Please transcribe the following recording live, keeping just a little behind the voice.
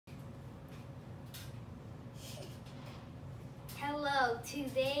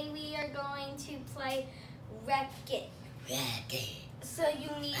today we are going to play Wreck-It. So you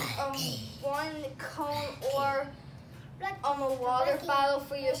need one cone or a water bottle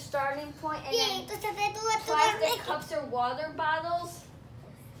for your starting point, and then plastic cups or water bottles.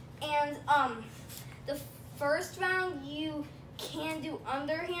 And the first round you can do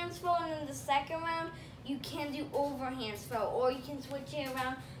underhand throw, and then the second round you can do overhand throw, or you can switch it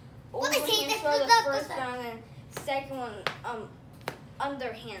around. Overhand throw the first round, and second one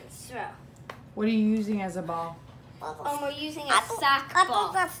underhand throw. What are you using as a ball? We're using a sock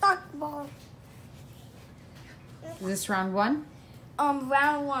ball. Is this round one?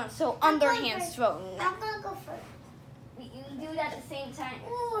 Round one. So underhand throw. I'm gonna go first. You do it at the same time.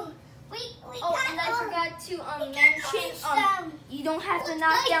 Ooh, And I forgot to mention, you don't have to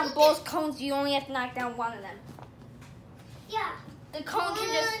knock down both cones. You only have to knock down one of them. Yeah. The cone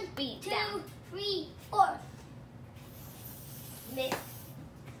can just be down. 1, 2, 3, 4. Miss.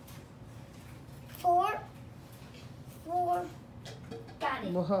 4. Got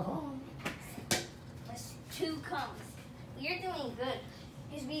it. Whoa. That's 2 cones. You're doing good.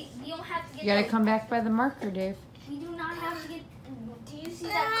 Because we don't have to get. You gotta come back by the marker, Dave. We do not have to get. Do you see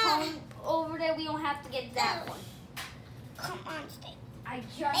that cone over there? We don't have to get that one. Come on, stay. Maybe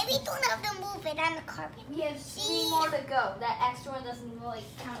Maybe don't have to move it on the carpet. we have 3 more to go. That extra one doesn't really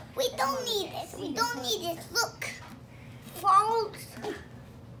count. We don't need this. We don't need this. Look. Falls.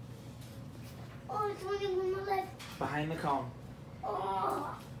 Oh, it's only one more left. Behind the cone.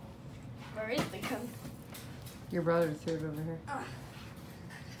 Oh. Where is the cone? Your brother threw it over here.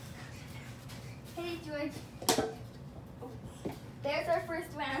 Hey, George. There's our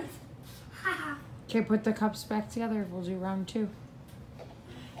first round. Haha. Okay, put the cups back together. We'll do round 2.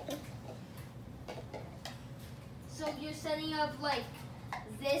 So you're setting up like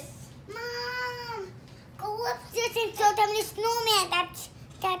this. Mom, go upstairs and show them the snowman that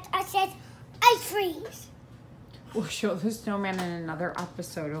says ice freeze. We'll show the snowman in another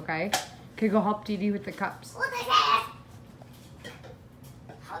episode, okay? Okay, go help Dee Dee with the cups. What is that?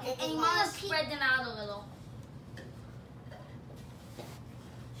 How did And you want to spread them out a little.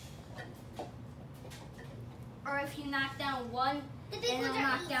 Or if you knock down one, then it'll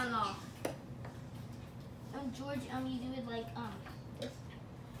knock down all. George, you do it like this.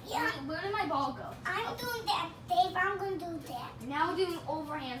 Yeah. Where did my ball go? I'm doing that, Dave. I'm gonna do that. Now we're doing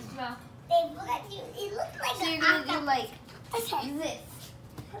overhand throw. Dave, look at you. It looks like So you're gonna do like this.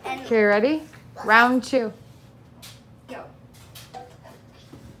 And Okay, ready? Round 2. go.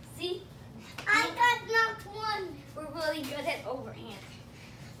 See? I got knocked one. We're really good at overhand.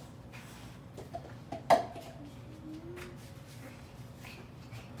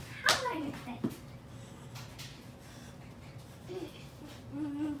 How did I miss that?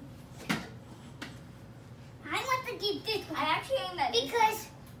 I want to keep this one. I actually aimed at this. Because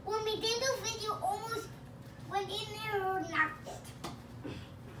when we did the video, almost went in there or knocked it.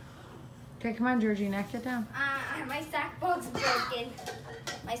 Okay, come on, Georgie, knock it down. My sock ball's broken.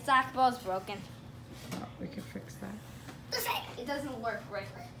 My sock ball's broken. Oh, we could fix that. It doesn't work right.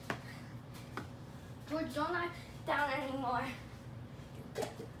 George, don't knock down anymore.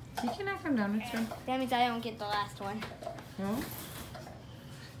 You can knock them down, it's fine. That means I don't get the last one. No?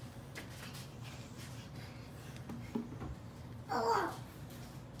 Oh.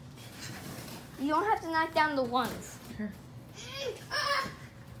 You don't have to knock down the ones. Here.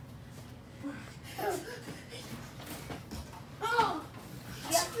 Oh.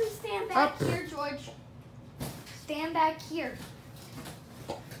 You have to stand back Up. here, George. Stand back here.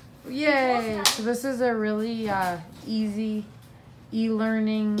 Yay! So this is a really easy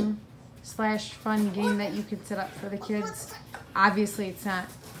e-learning / fun game that you could set up for the kids. Obviously, it's not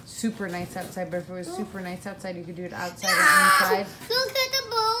super nice outside, but if it was super nice outside, you could do it outside or inside. Look at the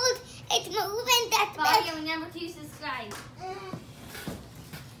boat. It's moving. That's Bye, remember to subscribe.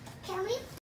 Can we